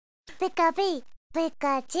Pika-pee,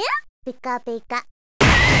 Pikachu, Pika-pika.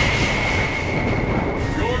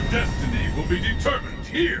 Your destiny will be determined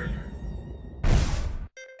here.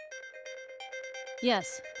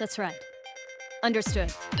 Yes, that's right.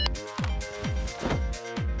 Understood.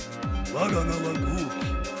 我が名は豪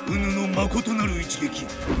輝。うぬの誠なる一撃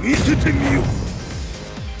見せてみよう。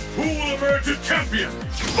 Who will emerge a champion?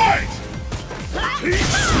 Fight!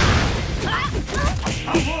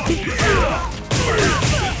 How long will it last?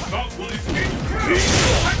 This bout will escape crowd.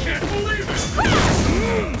 I can't believe it!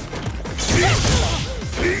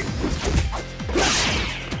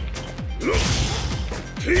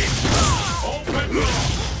 All bets are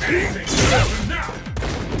off. Anything can happen now.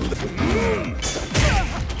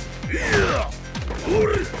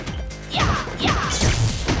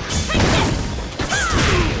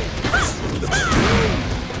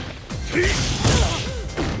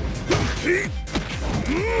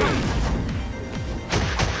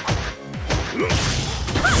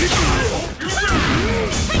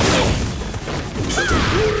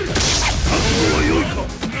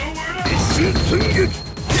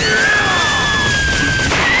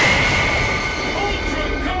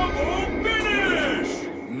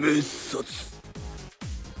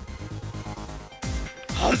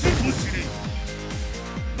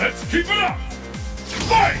 Let's keep it up!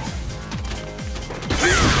 Fight!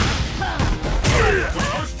 The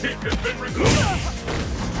first kick has been recorded!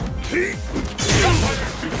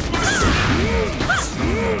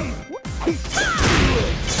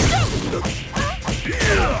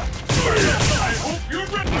 I hope you're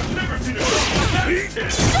ready! I've never seen a that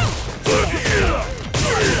intense!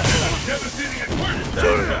 Devastating and worded!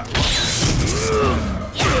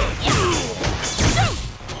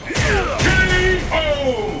 K.O.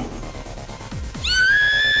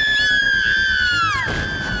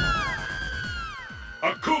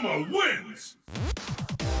 Akuma wins!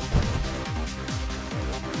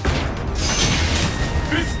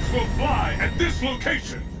 Fists will fly at this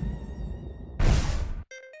location!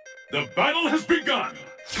 The battle has begun!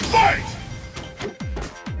 Fight!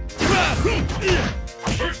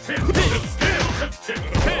 First hit, the scales have tipped!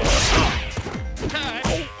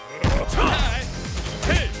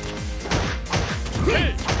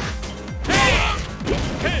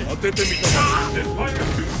 This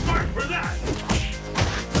fighter's too smart for that!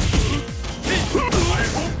 I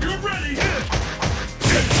hope you're ready!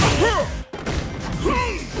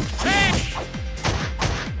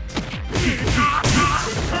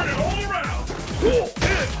 Turn it all around!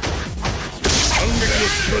 I'm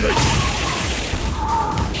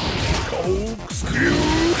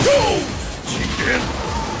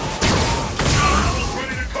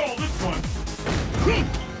ready to call this one! K.O.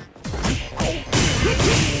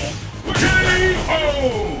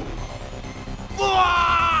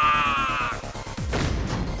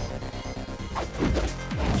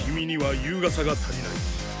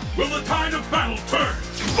 Will the tide of battle turn?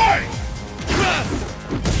 Fight!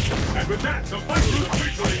 And with that, the fight is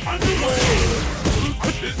officially underway!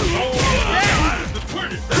 This is all as the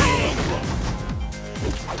Twitch battle from.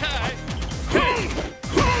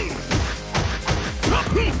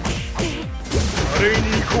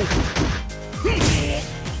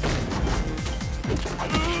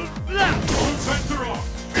 Both bets are off!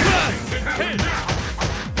 Anything can happen now!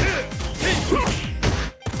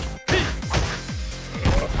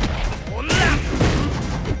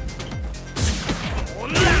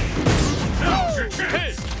 Now's your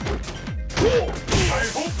chance! I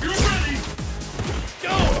hope you're ready!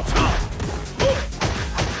 Come back!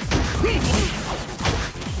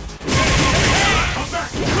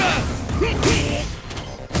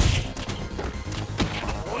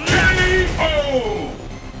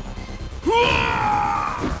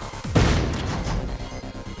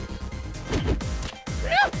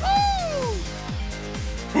 K.O.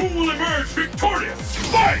 Who will emerge victorious?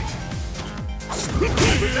 Fight!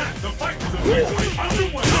 With that, the fight is officially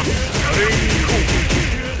underway!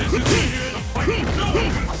 This is it! The fight! No one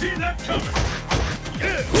can see that coming! I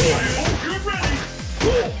hope you're ready!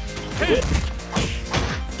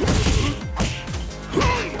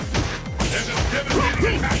 There's a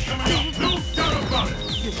devastating attack coming up! No doubt about it!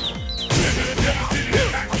 There's a devastating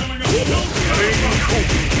attack coming up! No doubt about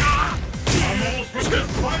it! I'm almost with this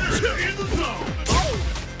fighter in the zone!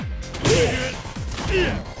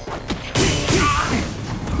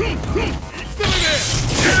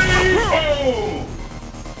 K.O.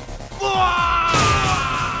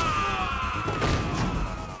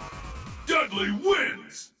 Dudley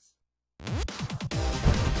wins!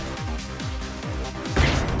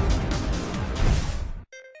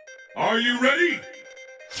 Are you ready?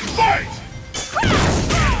 Fight! There's the first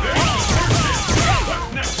hit. What's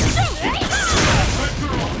next?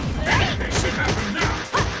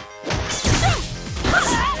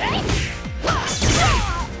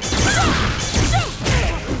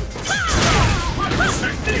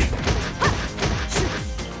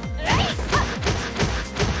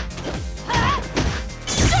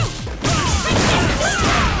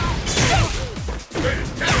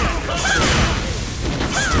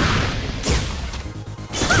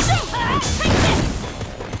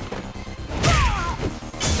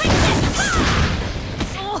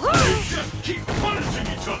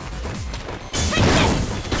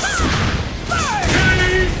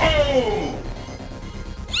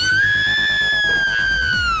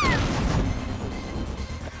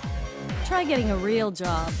 Try getting a real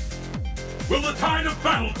job. Will the tide of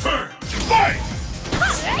battle turn? Fight!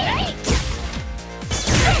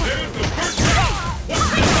 There's the first round!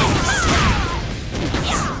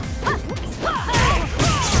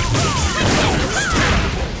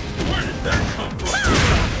 Where did that come from?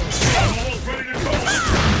 I'm almost ready to go!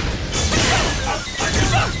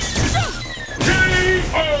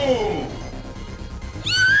 K.O.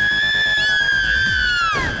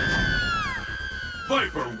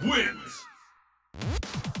 Viper wins!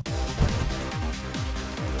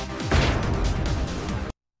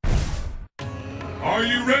 Are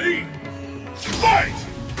you ready? Fight!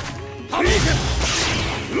 Hadouken!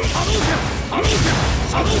 Hadouken! Hadouken!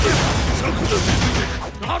 Hadouken!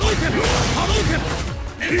 Hadouken!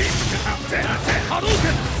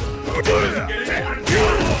 Hadouken!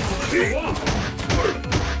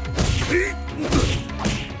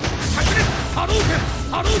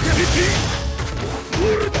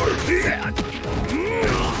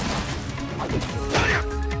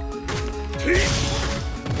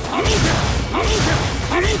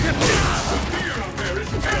 Hadouken!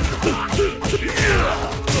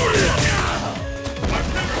 I've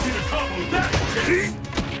never seen a combo that intense.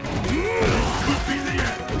 Could be the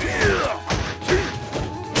end.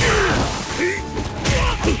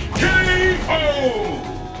 K.O.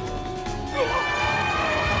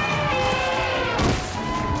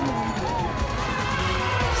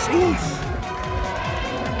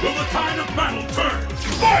 Will the tide of battle turn?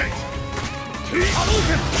 Fight!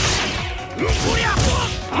 Hadouken!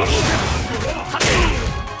 Hadouken!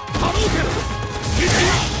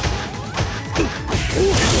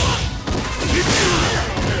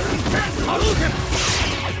 Hadouken!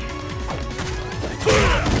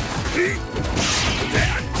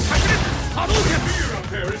 Hadouken! Fear up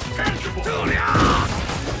there is tangible!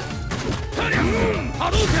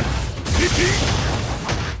 Hadouken!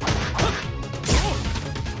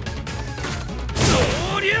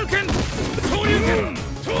 Shoryuken! Shoryuken!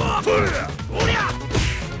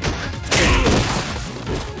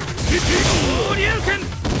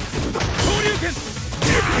 Shoryuken!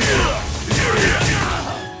 Shoryuken!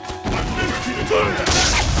 I've never seen a time like that!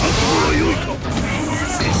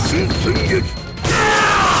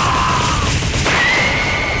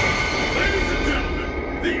 Ladies and gentlemen,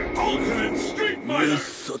 the ultimate street fighter!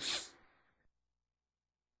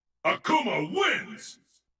 Akuma wins!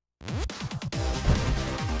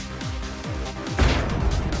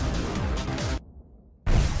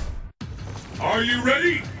 Are you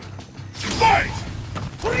ready? Fight!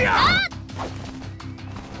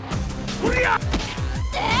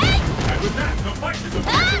 And with that, the fight is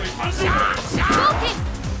officially underway!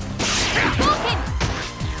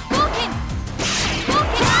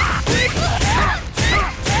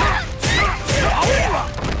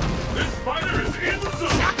 This fighter is in the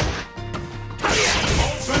zone!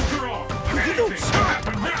 All bets are off! Anything can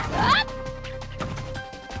happen now!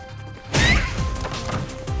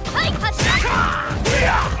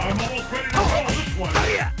 I'm almost ready to call this one!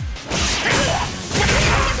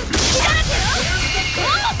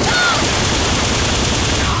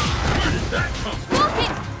 Where did that come from?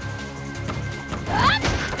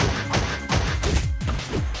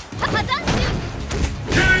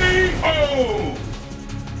 K.O.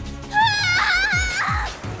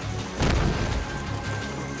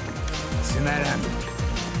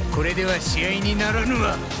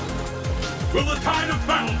 Will the tide of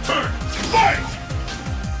battle turn? Fight!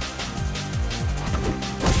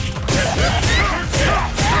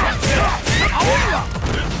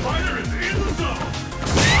 This fighter is in the zone!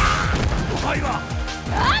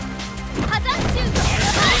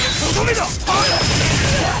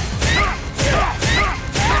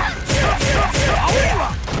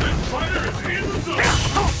 This fighter is in the zone!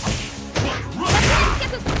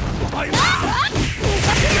 What a run!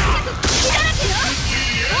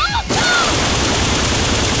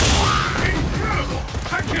 Incredible!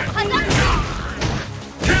 I can't believe it!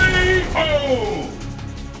 K.O.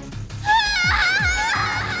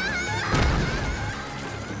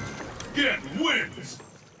 Get wins!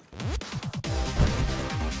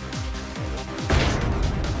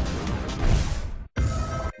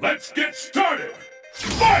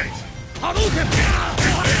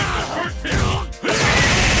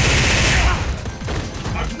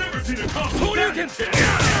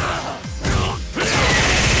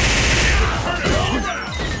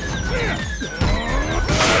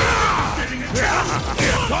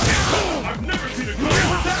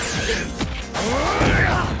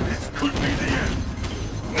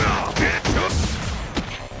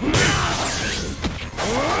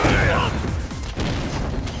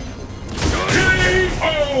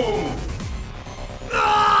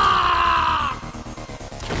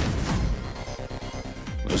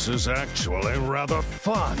 This is actually rather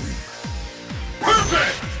fun.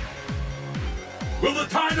 Perfect! Will the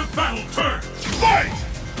tide of battle turn? Fight!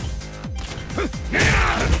 First hit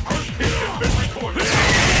has been recorded.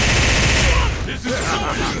 This is how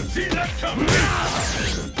I didn't see that coming.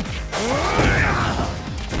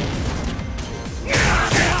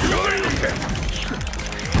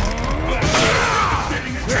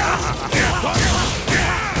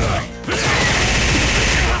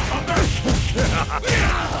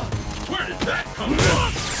 Where did that come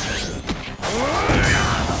from?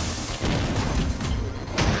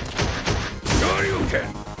 Shoryuken!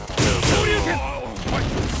 Shoryuken!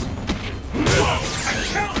 Whoa! A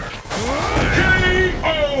counter! K.O.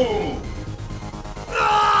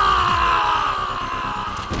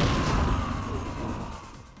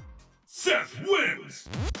 Seth wins!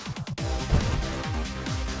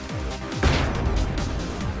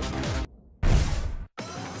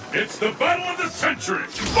 It's the battle of the century!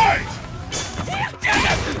 Fight!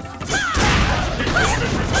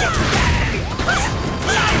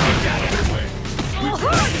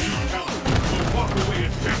 Walk away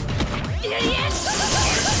and count. Yes!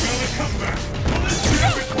 Gonna come back. Will this be a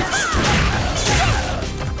return?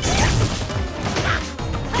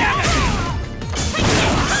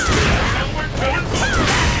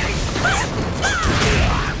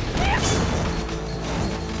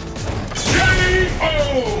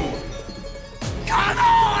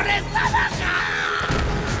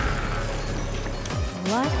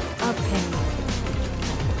 What a pain.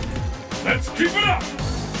 Let's keep it up!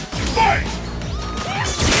 Fight!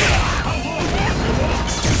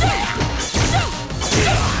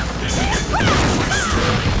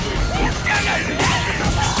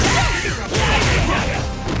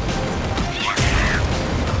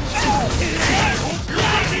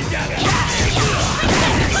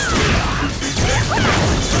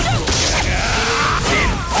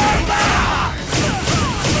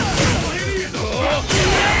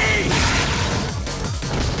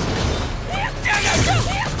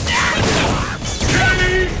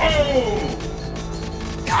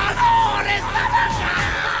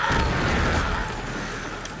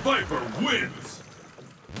 Viper wins!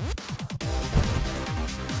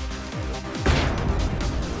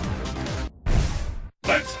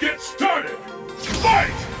 Let's get started!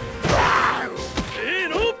 Fight!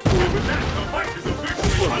 The fight is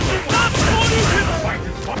officially underway! The fight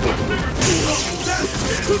is fought. I've never seen something that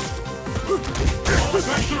intense! All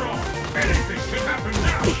bets are on! Anything can happen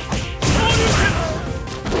now!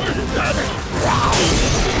 Where did that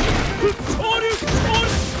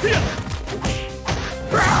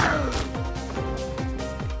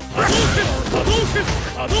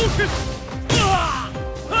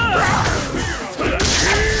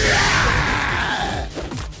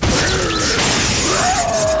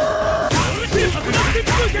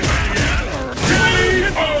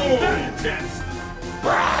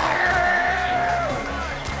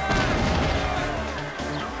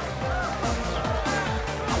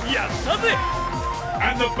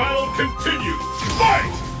And the battle continues!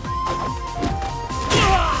 Fight!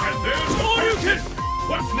 And there's the first hit!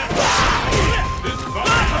 What's next? This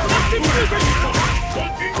battle is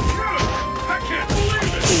what incredible! I can't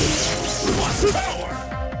believe it! What power!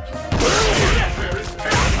 There is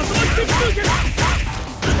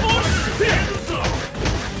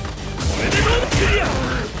chaos!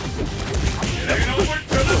 It ain't over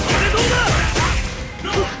till the final!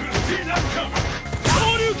 No one could see that coming!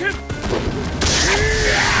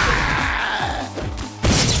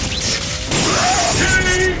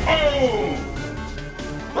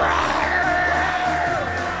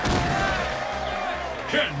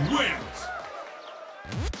 Ken wins!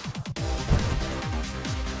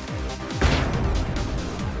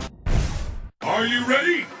 Are you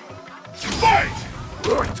ready? Fight!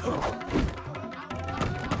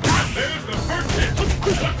 And there's the first hit!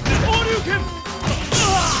 What's next?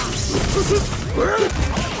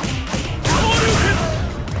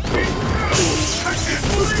 I can't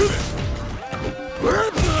believe it!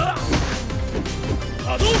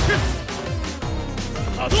 Hadouken!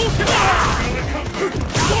 Hadouken!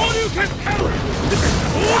 Hadouken! Hadouken!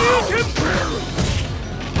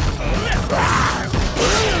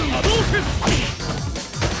 Hadouken!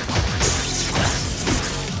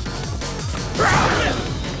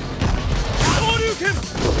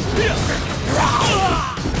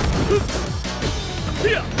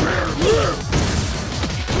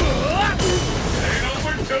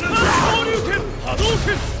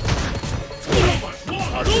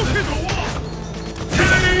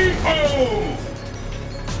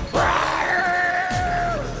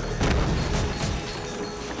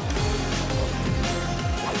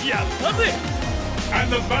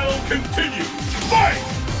 And the battle continues. Fight!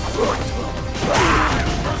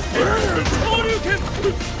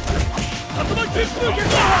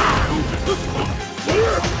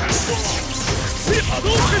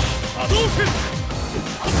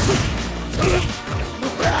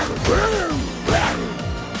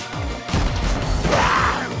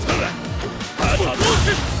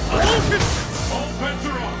 All bets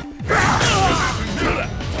are on.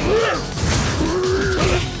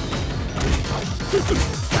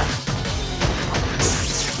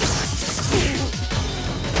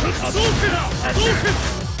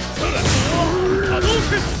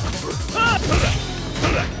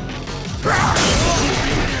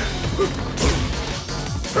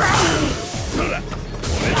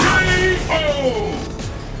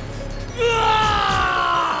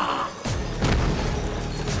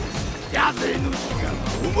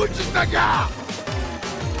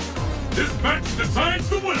 This match decides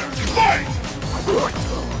the winner. Fight!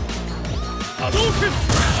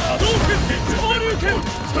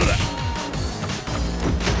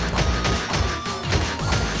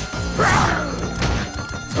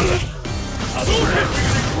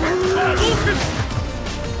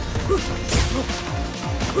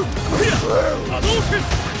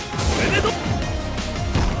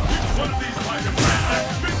 Each one of these fighters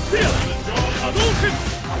has been killed in the jaw.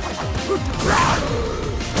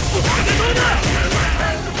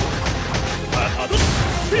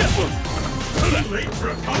 Too late for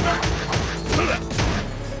a comeback.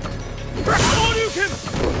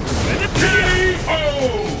 KO!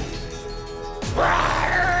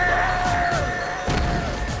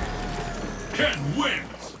 Ken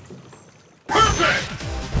wins. Perfect!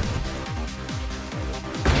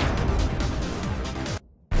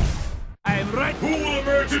 I am right. Who will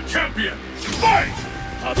emerge a champion? Fight!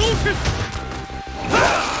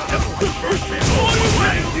 First hit all the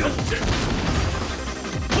way.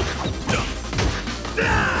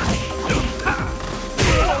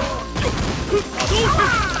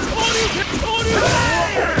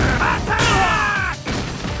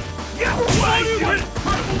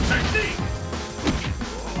 Incredible technique!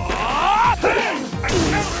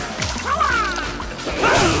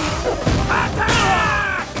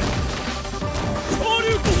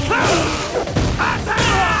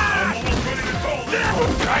 I'm almost ready to call this.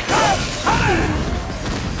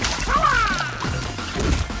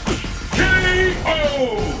 KO!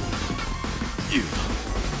 You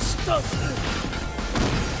stop.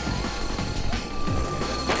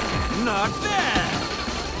 Not bad.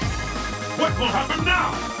 What will happen now?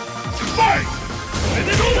 Fight!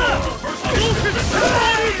 First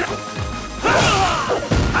hit.